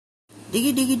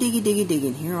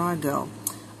Digging. Here I go.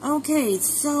 Okay,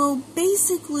 so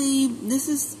basically, this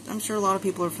is, I'm sure a lot of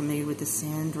people are familiar with the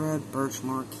Sandra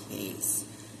Birchmore case.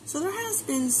 So there has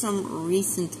been some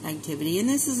recent activity, and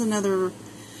this is another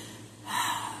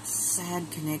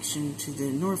sad connection to the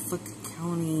Norfolk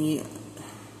County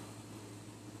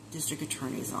District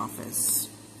Attorney's Office.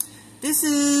 This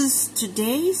is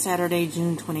today, Saturday,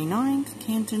 June 29th,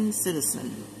 Canton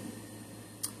Citizen.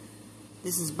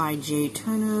 This is by Jay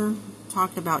Turner,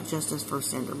 talked about justice for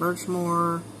Sandra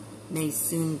Birchmore, may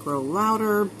soon grow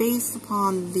louder, based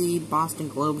upon the Boston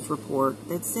Globe's report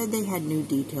that said they had new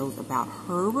details about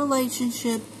her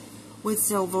relationship with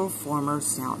several former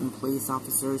Canton police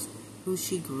officers who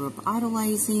she grew up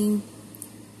idolizing.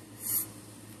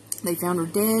 They found her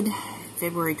dead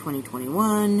February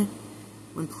 2021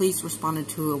 when police responded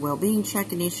to a well-being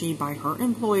check initiated by her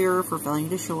employer for failing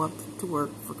to show up to work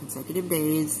for consecutive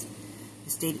days.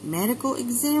 The state medical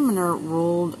examiner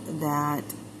ruled that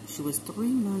she was 3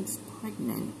 months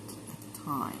pregnant at the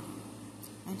time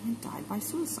and had died by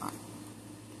suicide.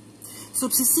 So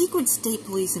a subsequent state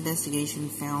police investigation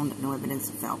found no evidence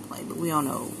of foul play, but we all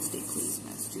know state police in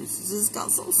Massachusetts has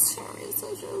got some serious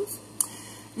issues.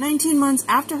 19 months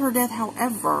after her death,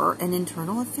 however, an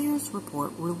internal affairs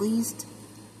report released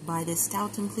by the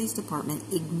Canton Police Department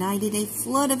ignited a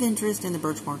flood of interest in the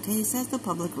Birchmore case as the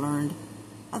public learned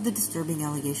of the disturbing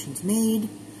allegations made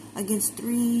against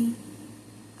 3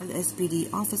 of the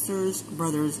SPD officers,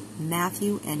 brothers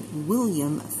Matthew and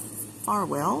William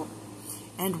Farwell,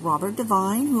 and Robert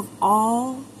Devine, who have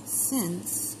all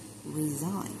since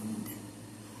resigned.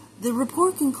 The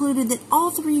report concluded that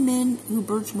all 3 men who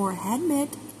Birchmore had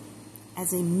met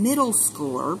as a middle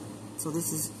schooler, so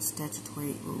this is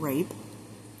statutory rape,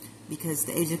 because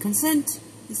the age of consent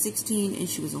is 16 and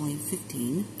she was only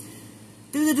 15,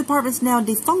 through the department's now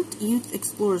defunct Youth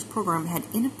Explorers program, had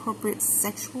inappropriate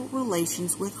sexual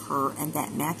relations with her, and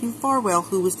that Matthew Farwell,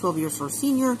 who was 12 years her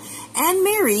senior and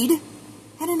married,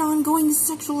 had an ongoing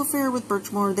sexual affair with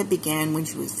Birchmore that began when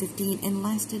she was 15 and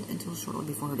lasted until shortly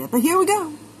before her death. But here we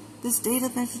go. The state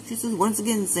of Massachusetts once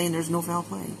again saying there's no foul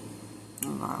play.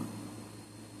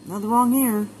 Nothing wrong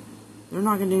here. They're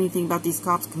not going to do anything about these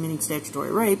cops committing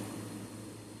statutory rape.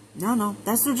 No,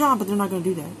 that's their job, but they're not going to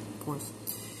do that, of course.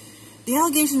 The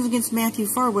allegations against Matthew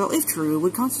Farwell, if true,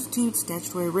 would constitute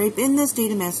statutory rape in the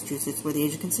state of Massachusetts, where the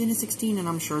age of consent is 16, and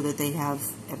I'm sure that they have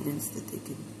evidence that they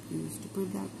could use to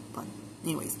prove that. But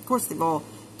anyways, of course, they've all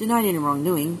denied any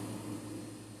wrongdoing.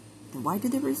 Then why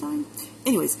did they resign?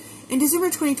 Anyways, in December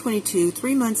 2022,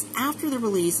 3 months after the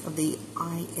release of the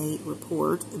IA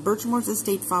report, Birchmore's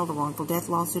estate filed a wrongful death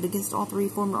lawsuit against all 3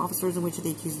 former officers in which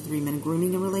they accused the 3 men of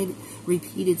grooming and related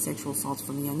repeated sexual assaults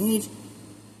from a young age.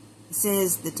 It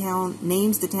says the town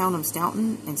names the town of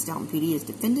Canton and Canton PD as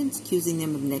defendants, accusing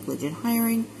them of negligent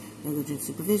hiring, negligent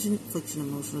supervision, infliction of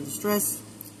emotional distress,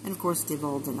 and of course they've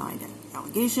all denied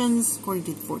allegations, according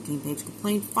to the 14-page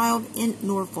complaint filed in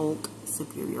Norfolk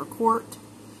Superior Court.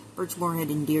 Birchmore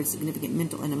had endured significant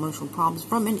mental and emotional problems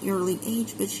from an early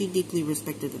age, but she deeply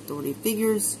respected authority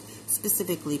figures,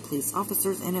 specifically police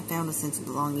officers, and had found a sense of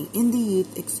belonging in the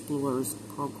Youth Explorers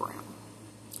program,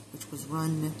 which was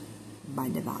run by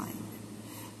Devine.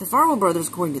 The Farwell brothers,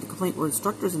 according to the complaint, were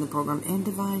instructors in the program and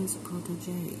Devine's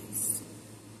proteges.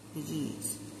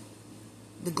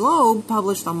 The Globe,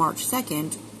 published on March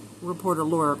 2nd, reporter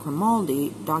Laura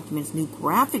Grimaldi documents new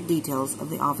graphic details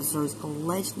of the officers'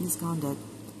 alleged misconduct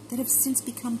that have since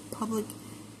become public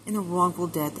in the wrongful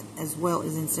death, as well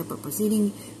as in separate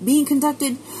proceeding being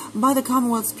conducted by the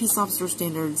Commonwealth's Peace Officer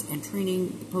Standards and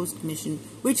Training Post Commission,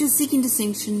 which is seeking to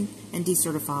sanction and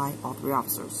decertify all 3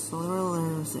 officers. So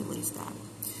there's at least that.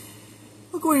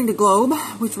 According to Globe,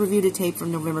 which reviewed a tape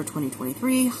from November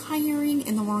 2023, hiring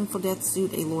in the wrongful death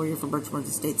suit, a lawyer for Birchmore's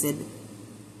estate said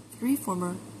 3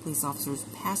 former police officers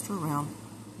passed her around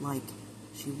like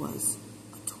she was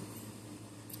a toy.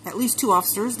 At least 2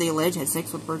 officers, they allege, had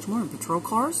sex with Birchmore in patrol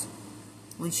cars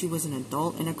when she was an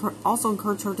adult, and also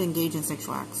encouraged her to engage in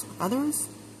sexual acts with others.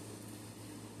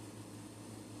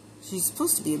 She's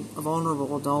supposed to be a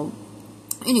vulnerable adult.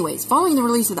 Anyways, following the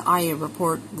release of the IA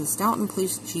report, the Canton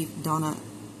Police Chief Donna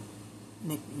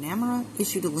McNamara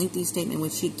issued a lengthy statement in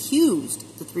which she accused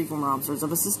the 3 former officers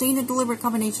of a sustained and deliberate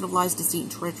combination of lies, deceit,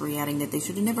 and treachery, adding that they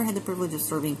should have never had the privilege of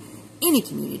serving any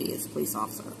community as a police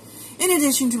officer. In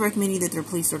addition to recommending that their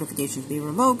police certifications be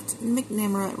revoked,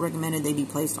 McNamara recommended they be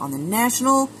placed on the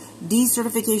National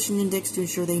Decertification Index to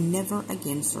ensure they never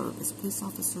again serve as police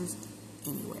officers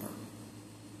anywhere.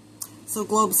 So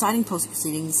Globe, citing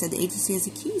post-proceedings, said the agency has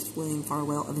accused William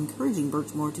Farwell of encouraging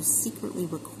Birchmore to secretly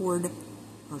record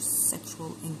her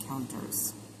sexual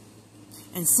encounters.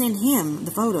 and send him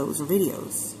the photos or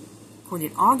videos. According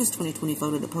to an August 2020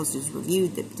 photo that Post has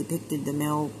reviewed that depicted the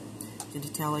male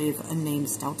genitalia of an unnamed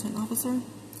Canton officer.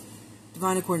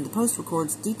 Devine, according to the Post,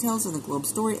 records details of the Globe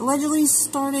story, allegedly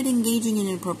started engaging in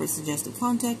inappropriate suggestive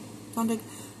contact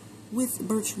with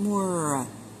Birchmore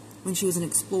when she was an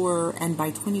explorer, and by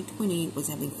 2020 was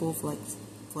having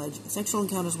full-fledged sexual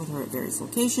encounters with her at various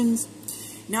locations.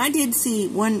 Now, I did see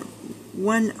one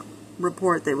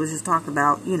report that was just talking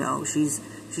about, you know, she's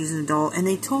an adult, and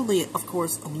they totally, of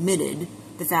course, omitted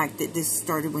the fact that this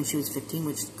started when she was 15,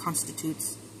 which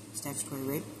constitutes statutory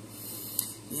rape.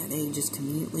 Yeah, they just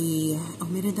conveniently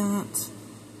omitted that.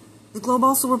 The Globe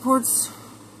also reports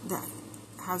that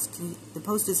the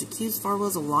Post has accused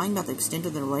Farwell's of lying about the extent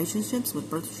of their relationships with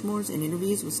Birchmore's in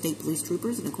interviews with state police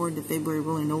troopers, and according to February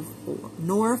ruling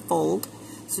Norfolk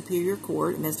Superior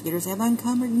Court, investigators have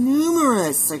uncovered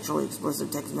numerous sexually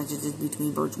explicit text messages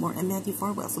between Birchmore and Matthew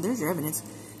Farwell. So there's your evidence.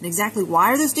 And exactly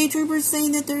why are the state troopers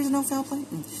saying that there's no foul play?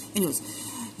 Anyways,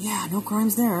 yeah, no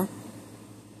crimes there.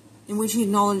 In which he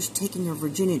acknowledged taking her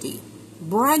virginity.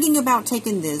 Bragging about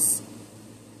taking this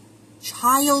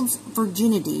child's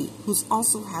virginity, who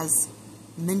also has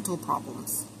mental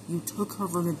problems. You took her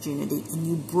virginity and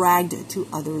you bragged to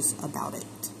others about it.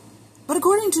 But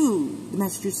according to the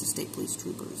Massachusetts State Police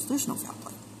troopers, there's no foul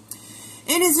play.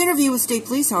 In his interview with state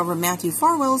police, however, Matthew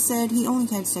Farwell said he only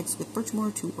had sex with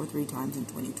Birchmore 2 or 3 times in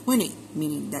 2020,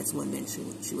 meaning that's when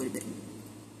she would have been,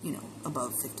 you know,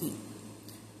 above 15.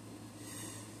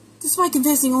 Despite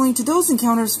confessing only to those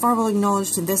encounters, Farwell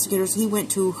acknowledged to investigators he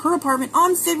went to her apartment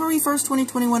on February 1st,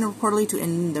 2021, reportedly to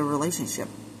end their relationship.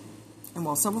 And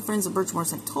while several friends of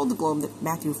Birchmore's have told the Globe that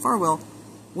Matthew Farwell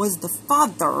was the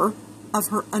father of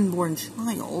her unborn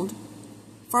child,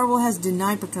 Farwell has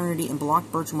denied paternity and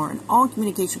blocked Birchmore on all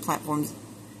communication platforms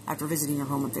after visiting her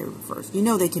home on February 1st. You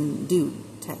know they can do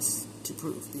tests to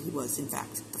prove that he was, in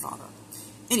fact, the father.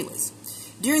 Anyways,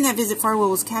 during that visit, Farwell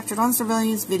was captured on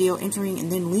surveillance video entering and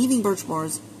then leaving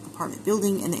Birchmore's apartment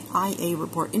building, and the IA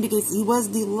report indicates he was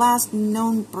the last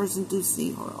known person to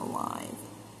see her alive.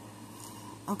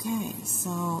 Okay,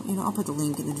 so, you know, I'll put the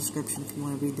link in the description if you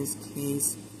want to read this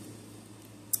case.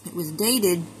 It was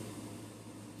dated,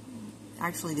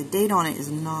 actually the date on it is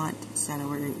not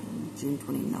Saturday, June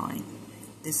 29th.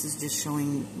 This is just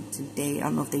showing today. I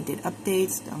don't know if they did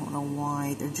updates. I don't know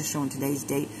why. They're just showing today's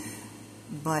date.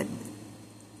 But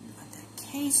the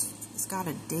case has got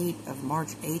a date of March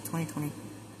 8th,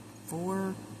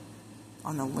 2024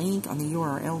 on the link, on the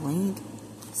URL link.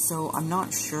 So I'm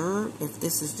not sure if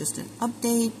this is just an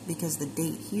update because the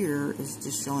date here is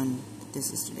just showing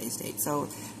this is today's date. So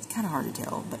it's kind of hard to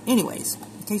tell. But anyways,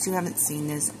 in case you haven't seen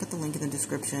this, I'll put the link in the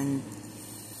description.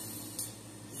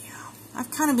 Yeah, I've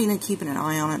kind of been keeping an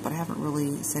eye on it, but I haven't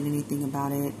really said anything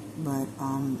about it. But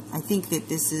I think that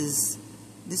this is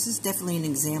definitely an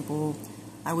example.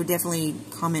 I would definitely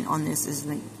comment on this as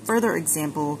a further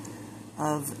example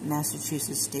of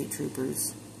Massachusetts state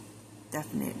troopers'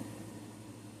 definite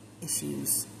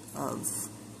issues of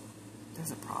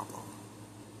there's a problem.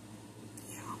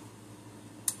 Yeah.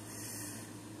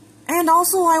 And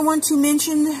also I want to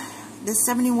mention the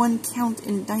 71 count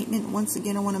indictment. Once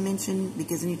again, I want to mention,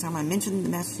 because anytime I mention the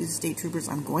Massachusetts state troopers,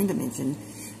 I'm going to mention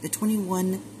the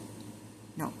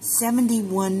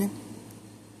 71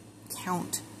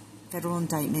 count federal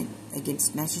indictment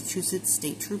against Massachusetts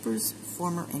state troopers,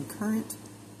 former and current,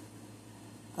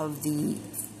 of the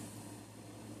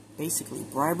basically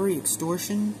bribery,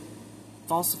 extortion,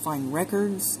 falsifying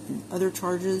records, and other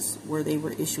charges where they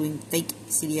were issuing fake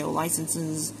CDL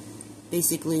licenses,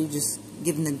 basically just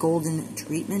giving the golden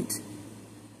treatment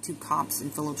to cops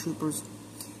and fellow troopers.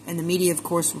 And the media, of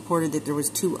course, reported that there was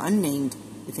 2 unnamed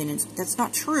defendants. That's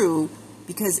not true,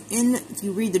 because if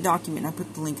you read the document, I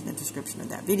put the link in the description of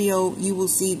that video, you will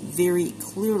see very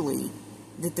clearly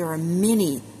that there are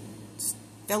many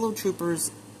fellow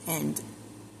troopers and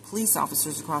police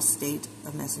officers across the state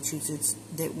of Massachusetts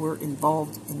that were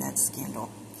involved in that scandal.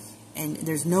 And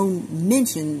there's no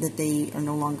mention that they are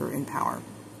no longer in power.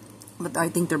 But I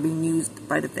think they're being used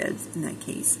by the feds in that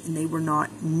case. And they were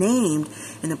not named.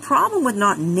 And the problem with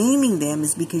not naming them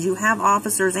is because you have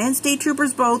officers and state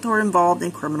troopers both who are involved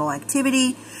in criminal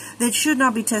activity that should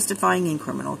not be testifying in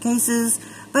criminal cases,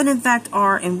 but in fact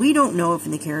are. And we don't know if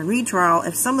in the Karen Reed trial,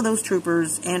 if some of those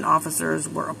troopers and officers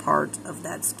were a part of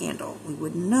that scandal. We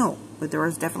wouldn't know. But there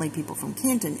was definitely people from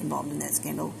Canton involved in that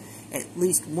scandal. At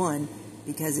least one,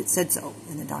 because it said so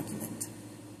in the document,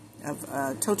 of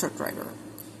a tow truck driver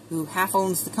who half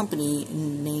owns the company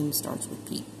and name starts with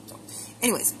P. So,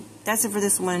 anyways, that's it for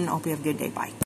this one. I hope you have a good day. Bye.